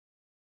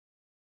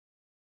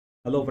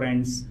Hello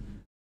friends,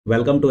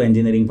 welcome to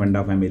Engineering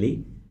Funda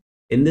family.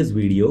 In this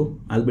video,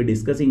 I'll be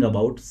discussing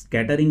about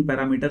scattering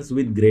parameters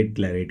with great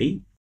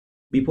clarity.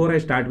 Before I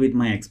start with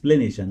my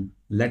explanation,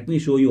 let me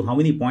show you how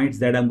many points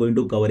that I'm going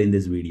to cover in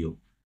this video.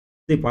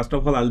 See, first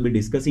of all, I'll be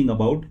discussing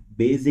about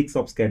basics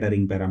of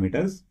scattering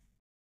parameters.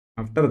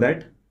 After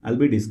that, I'll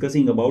be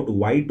discussing about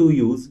why to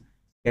use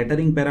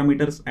scattering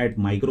parameters at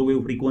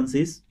microwave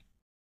frequencies.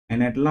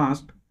 And at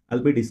last,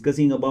 I'll be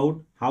discussing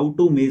about how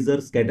to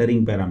measure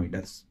scattering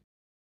parameters.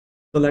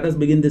 So let us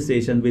begin this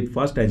session with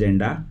first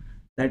agenda,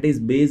 that is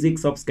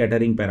basics of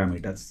scattering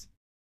parameters.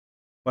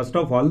 First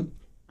of all,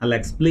 I'll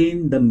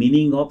explain the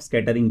meaning of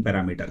scattering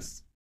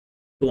parameters.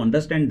 To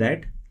understand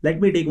that, let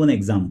me take one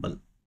example.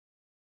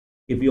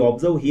 If you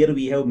observe here,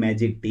 we have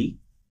magic T.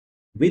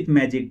 With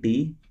magic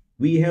T,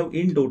 we have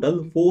in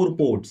total 4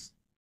 ports.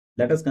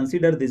 Let us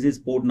consider this is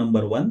port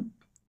number 1,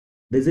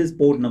 this is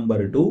port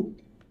number 2,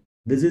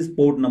 this is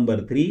port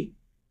number 3,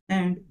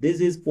 and this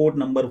is port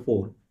number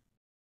 4.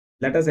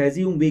 Let us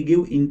assume we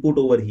give input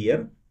over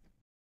here.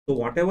 So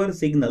whatever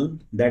signal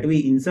that we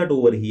insert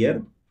over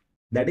here,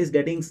 that is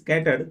getting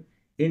scattered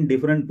in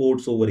different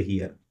ports over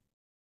here.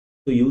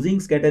 So using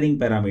scattering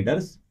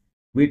parameters,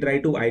 we try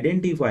to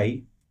identify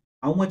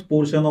how much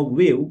portion of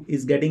wave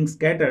is getting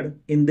scattered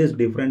in these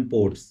different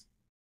ports.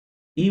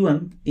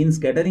 Even in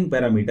scattering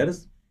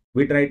parameters,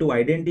 we try to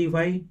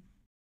identify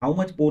how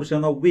much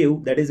portion of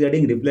wave that is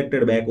getting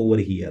reflected back over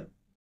here.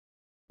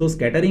 So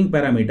scattering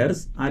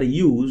parameters are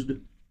used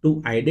to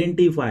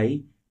identify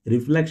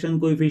reflection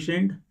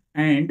coefficient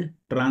and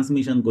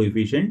transmission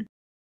coefficient,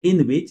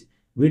 in which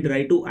we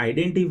try to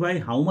identify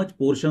how much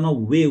portion of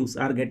waves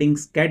are getting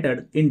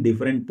scattered in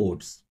different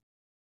ports.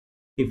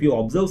 If you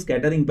observe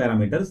scattering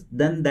parameters,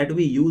 then that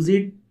we use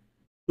it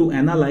to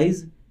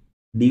analyze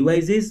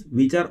devices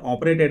which are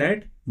operated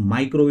at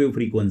microwave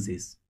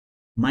frequencies.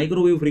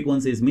 Microwave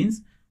frequencies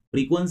means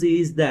frequency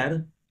is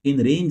there in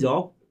range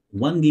of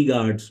 1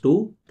 GHz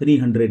to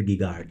 300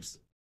 GHz.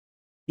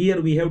 Here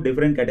we have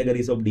different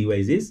categories of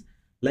devices,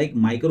 like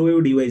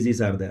microwave devices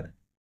are there.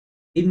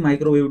 In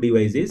microwave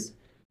devices,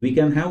 we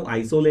can have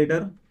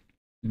isolator,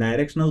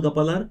 directional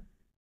coupler,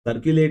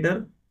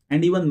 circulator,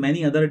 and even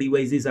many other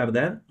devices are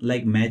there,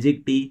 like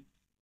magic T,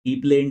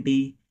 E-plane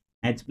T,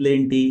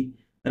 H-plane T,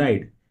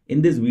 right?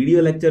 In this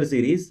video lecture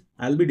series,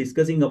 I'll be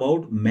discussing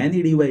about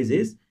many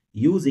devices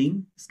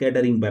using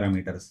scattering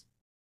parameters.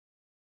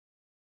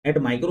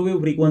 At microwave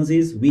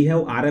frequencies, we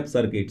have RF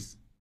circuits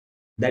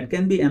that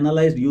can be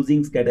analyzed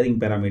using scattering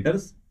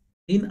parameters.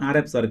 In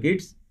RF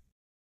circuits,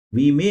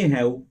 we may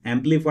have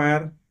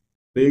amplifier,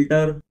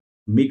 filter,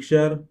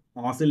 mixer,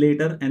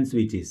 oscillator, and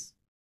switches.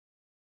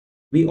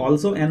 We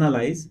also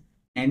analyze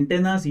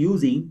antennas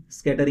using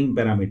scattering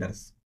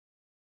parameters.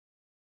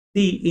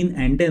 See, in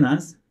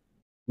antennas,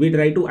 we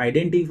try to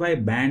identify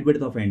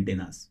bandwidth of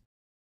antennas.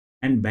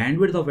 And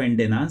bandwidth of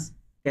antennas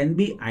can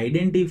be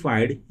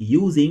identified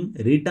using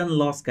return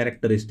loss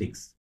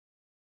characteristics.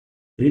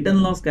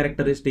 Return loss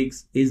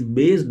characteristics is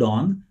based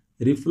on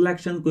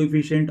reflection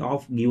coefficient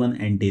of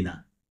given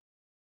antenna.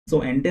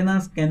 So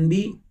antennas can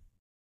be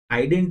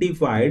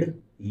identified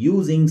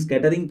using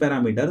scattering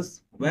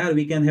parameters, where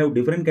we can have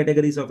different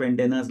categories of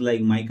antennas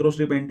like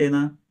microstrip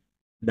antenna,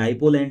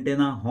 dipole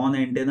antenna, horn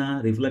antenna,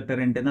 reflector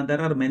antenna.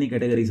 There are many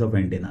categories of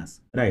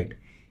antennas, right?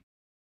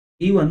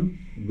 Even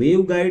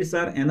waveguides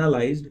are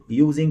analyzed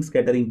using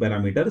scattering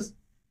parameters.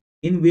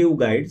 In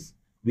waveguides,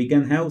 we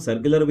can have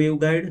circular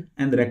waveguide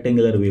and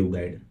rectangular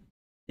waveguide.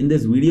 In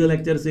this video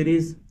lecture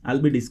series, I'll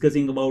be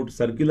discussing about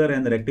circular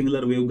and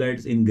rectangular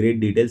waveguides in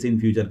great details in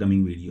future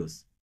coming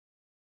videos.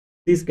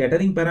 These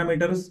scattering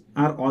parameters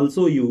are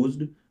also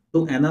used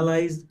to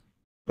analyze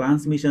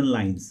transmission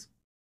lines.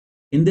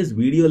 In this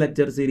video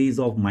lecture series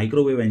of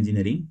microwave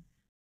engineering,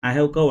 I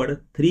have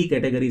covered 3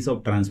 categories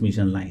of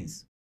transmission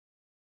lines.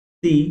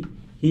 See,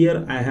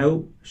 here I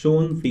have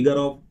shown figure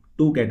of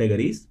 2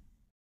 categories.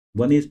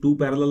 One is 2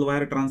 parallel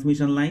wire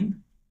transmission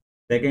line,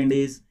 second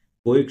is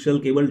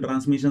coaxial cable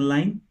transmission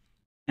line,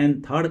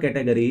 and third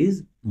category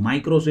is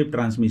microstrip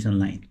transmission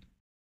line.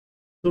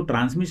 So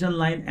transmission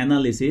line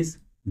analysis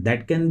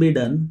that can be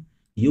done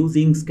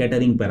using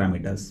scattering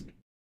parameters.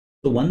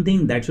 So one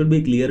thing that should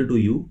be clear to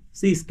you,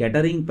 see,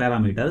 scattering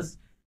parameters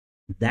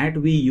that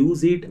we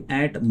use it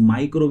at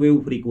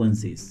microwave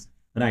frequencies,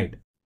 right?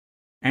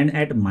 And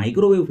at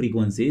microwave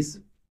frequencies,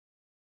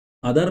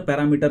 other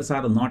parameters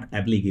are not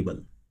applicable.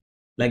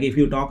 Like if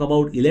you talk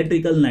about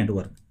electrical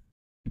network,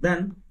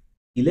 then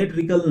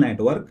electrical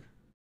network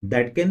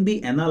that can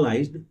be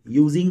analyzed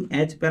using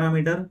H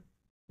parameter,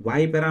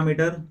 Y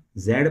parameter,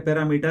 Z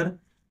parameter,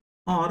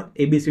 or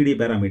ABCD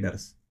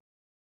parameters.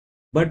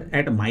 But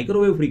at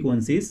microwave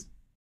frequencies,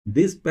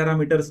 these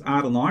parameters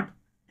are not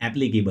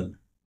applicable.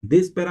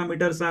 These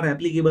parameters are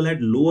applicable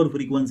at lower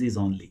frequencies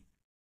only.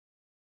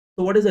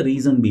 So what is the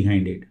reason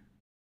behind it?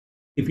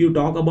 If you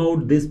talk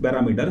about these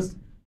parameters,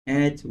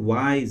 H,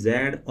 Y, Z,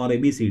 or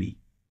ABCD,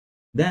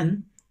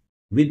 then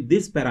with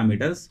these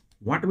parameters,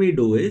 what we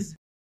do is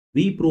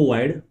we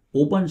provide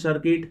open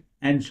circuit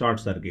and short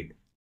circuit.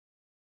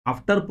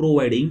 After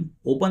providing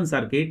open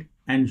circuit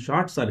and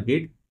short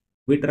circuit,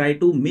 we try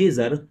to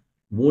measure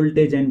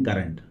voltage and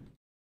current.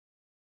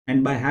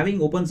 And by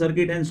having open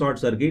circuit and short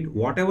circuit,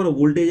 whatever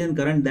voltage and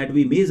current that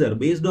we measure,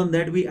 based on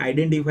that we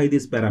identify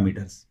these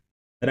parameters,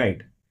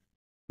 right?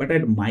 But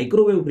at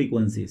microwave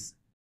frequencies,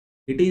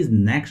 it is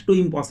next to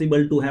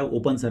impossible to have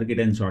open circuit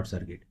and short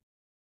circuit.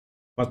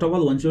 First of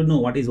all, one should know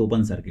what is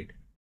open circuit.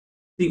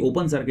 See,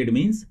 open circuit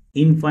means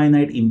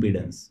infinite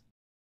impedance.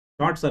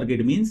 Short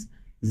circuit means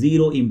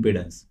zero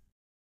impedance.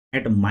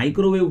 At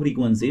microwave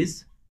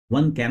frequencies,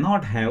 one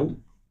cannot have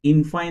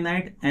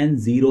infinite and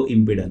zero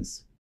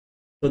impedance.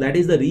 So that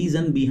is the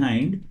reason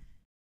behind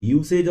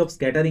usage of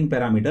scattering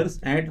parameters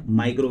at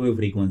microwave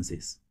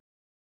frequencies.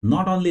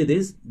 Not only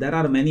this, there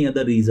are many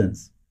other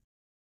reasons.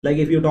 Like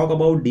if you talk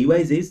about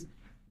devices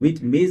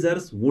which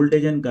measures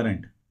voltage and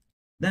current,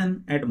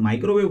 then at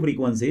microwave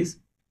frequencies,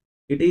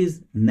 it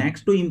is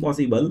next to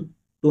impossible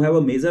to have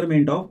a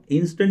measurement of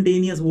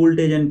instantaneous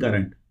voltage and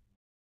current.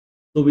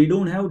 So we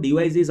don't have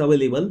devices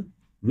available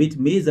which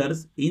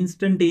measures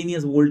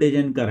instantaneous voltage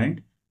and current,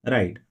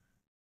 right?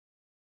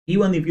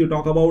 Even if you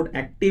talk about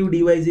active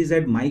devices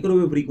at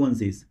microwave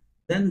frequencies,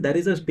 then there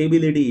is a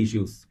stability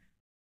issues.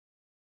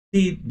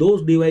 See,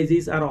 those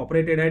devices are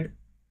operated at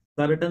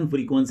certain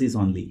frequencies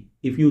only.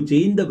 If you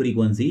change the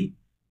frequency,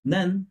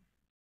 then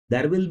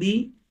there will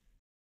be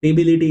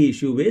stability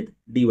issue with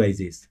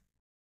devices.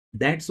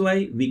 That's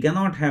why we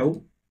cannot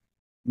have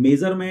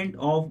measurement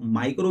of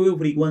microwave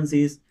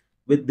frequencies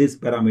with these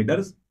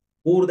parameters.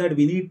 For that,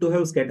 we need to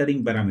have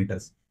scattering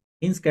parameters.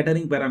 In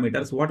scattering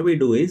parameters, what we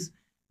do is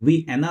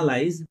we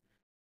analyze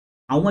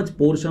how much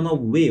portion of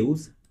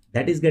waves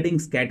that is getting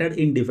scattered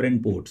in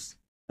different ports,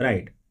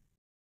 right?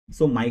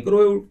 So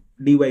microwave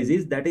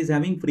devices that is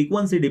having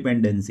frequency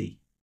dependency,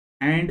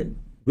 and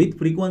with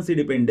frequency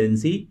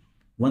dependency,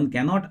 one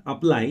cannot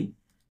apply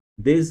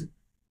these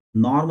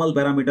normal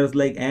parameters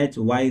like H,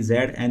 Y, Z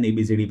and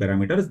ABCD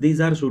parameters. These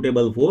are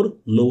suitable for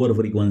lower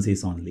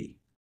frequencies only,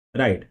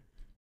 right?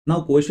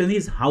 Now question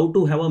is how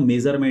to have a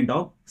measurement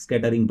of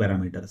scattering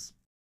parameters.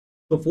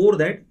 So for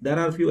that, there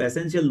are few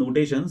essential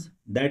notations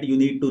that you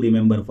need to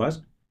remember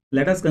first.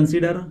 Let us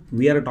consider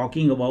we are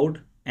talking about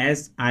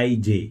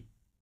Sij.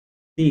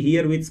 See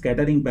here with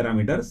scattering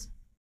parameters,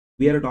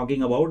 we are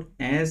talking about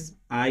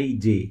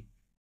Sij,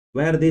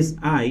 where this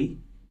I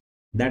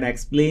that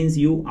explains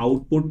you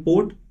output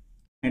port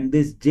and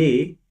this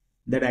J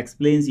that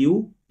explains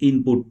you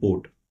input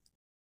port.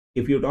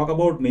 If you talk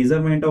about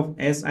measurement of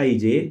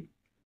Sij,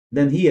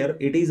 then here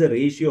it is a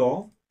ratio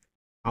of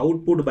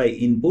output by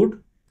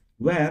input,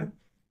 where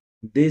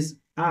this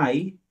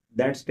I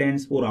that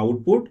stands for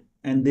output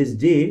and this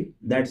J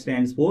that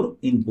stands for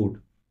input.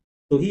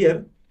 So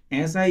here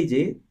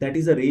Sij, that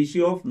is a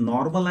ratio of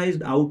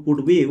normalized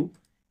output wave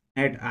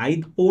at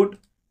ith port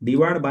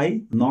divided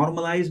by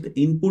normalized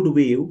input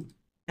wave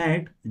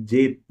at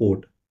jth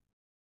port.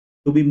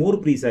 To be more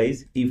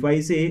precise, if I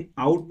say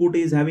output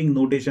is having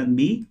notation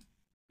B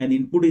and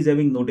input is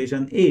having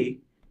notation A,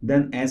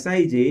 then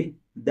Sij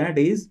that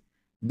is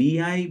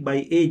Bi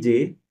by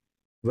Aj,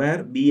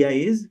 where Bi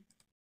is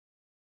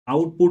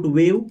output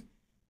wave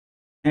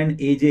and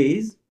Aj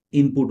is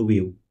input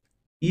wave.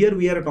 Here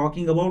we are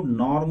talking about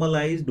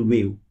normalized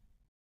wave.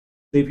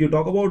 So if you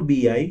talk about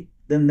Bi,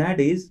 then that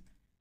is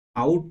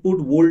output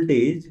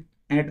voltage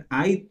at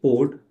ith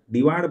port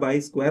divided by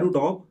square root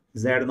of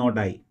Z0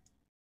 I.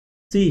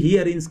 See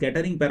here in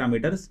scattering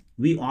parameters,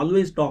 we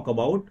always talk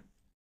about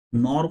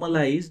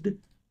normalized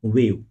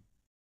wave.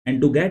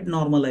 And to get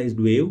normalized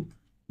wave,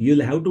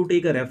 you'll have to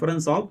take a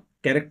reference of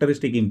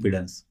characteristic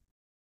impedance.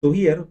 So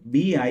here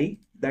Bi,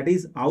 that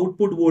is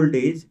output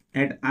voltage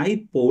at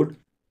ith port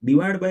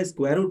divided by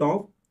square root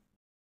of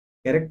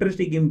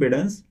characteristic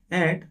impedance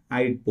at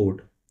ith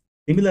port.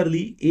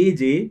 Similarly,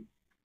 Aj,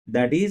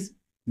 that is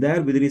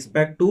there with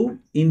respect to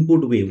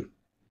input wave.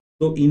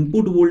 So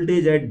input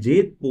voltage at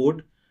jth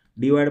port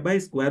divided by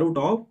square root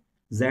of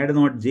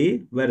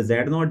Z0j, where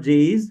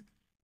Z0j is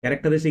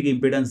characteristic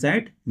impedance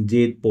at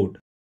jth port.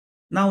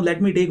 Now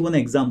let me take one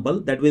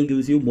example that will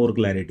give you more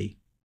clarity.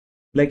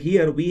 Like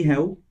here we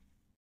have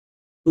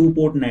two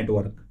port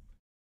network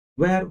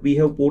where we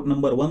have port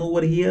number 1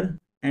 over here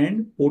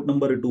and port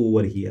number 2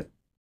 over here.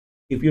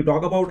 If you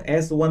talk about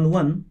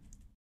S11,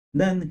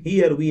 then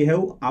here we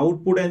have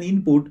output and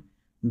input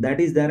that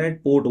is there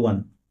at port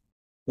 1.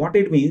 What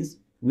it means,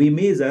 we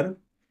measure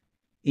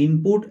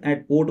input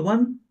at port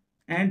 1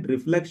 and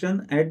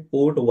reflection at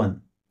port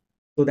 1.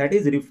 So that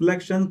is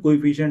reflection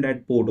coefficient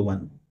at port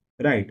 1,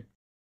 right?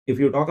 If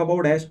you talk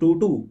about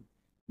S22,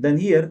 then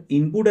here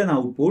input and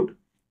output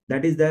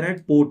that is there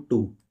at port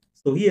 2.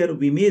 So here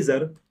we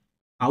measure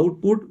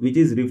output, which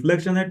is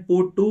reflection at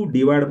port 2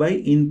 divided by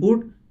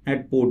input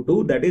at port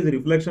 2, that is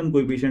reflection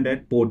coefficient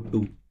at port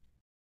 2.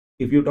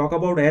 If you talk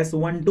about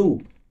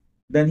S12,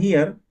 then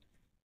here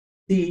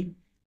see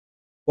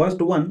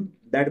first one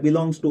that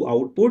belongs to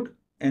output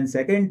and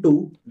second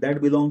two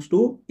that belongs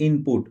to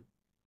input.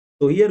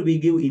 So here we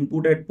give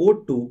input at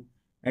port 2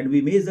 and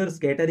we measure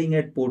scattering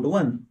at port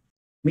 1,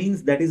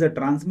 means that is a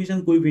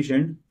transmission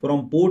coefficient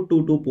from port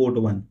 2 to port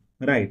 1,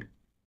 right?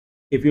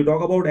 If you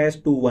talk about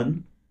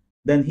S21,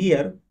 then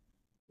here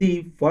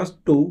the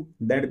first two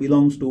that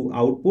belongs to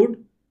output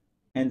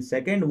and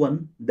second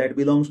one that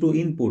belongs to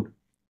input.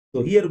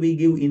 So here we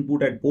give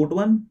input at port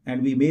 1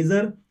 and we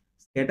measure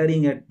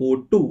scattering at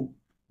port 2,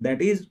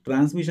 that is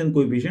transmission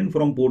coefficient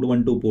from port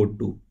 1 to port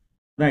 2,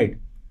 right?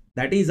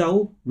 That is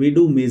how we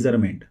do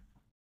measurement.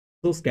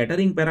 So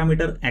scattering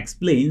parameter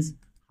explains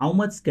how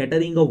much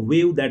scattering of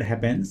wave that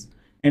happens,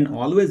 and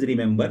always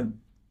remember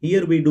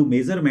here we do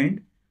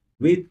measurement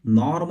with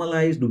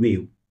normalized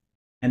wave,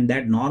 and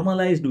that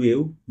normalized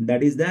wave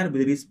that is there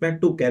with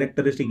respect to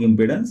characteristic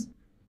impedance.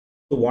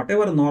 So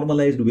whatever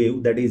normalized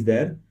wave that is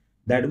there,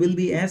 that will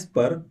be as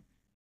per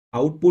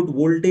output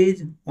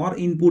voltage or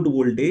input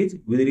voltage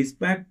with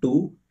respect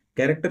to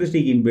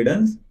characteristic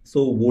impedance.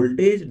 So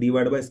voltage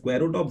divided by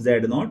square root of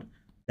Z0,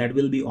 that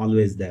will be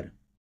always there.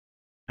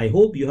 I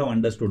hope you have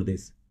understood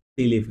this.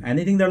 Still, if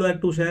anything that you would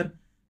like to share,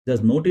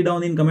 just note it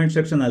down in comment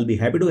section. I'll be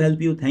happy to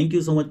help you. Thank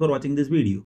you so much for watching this video.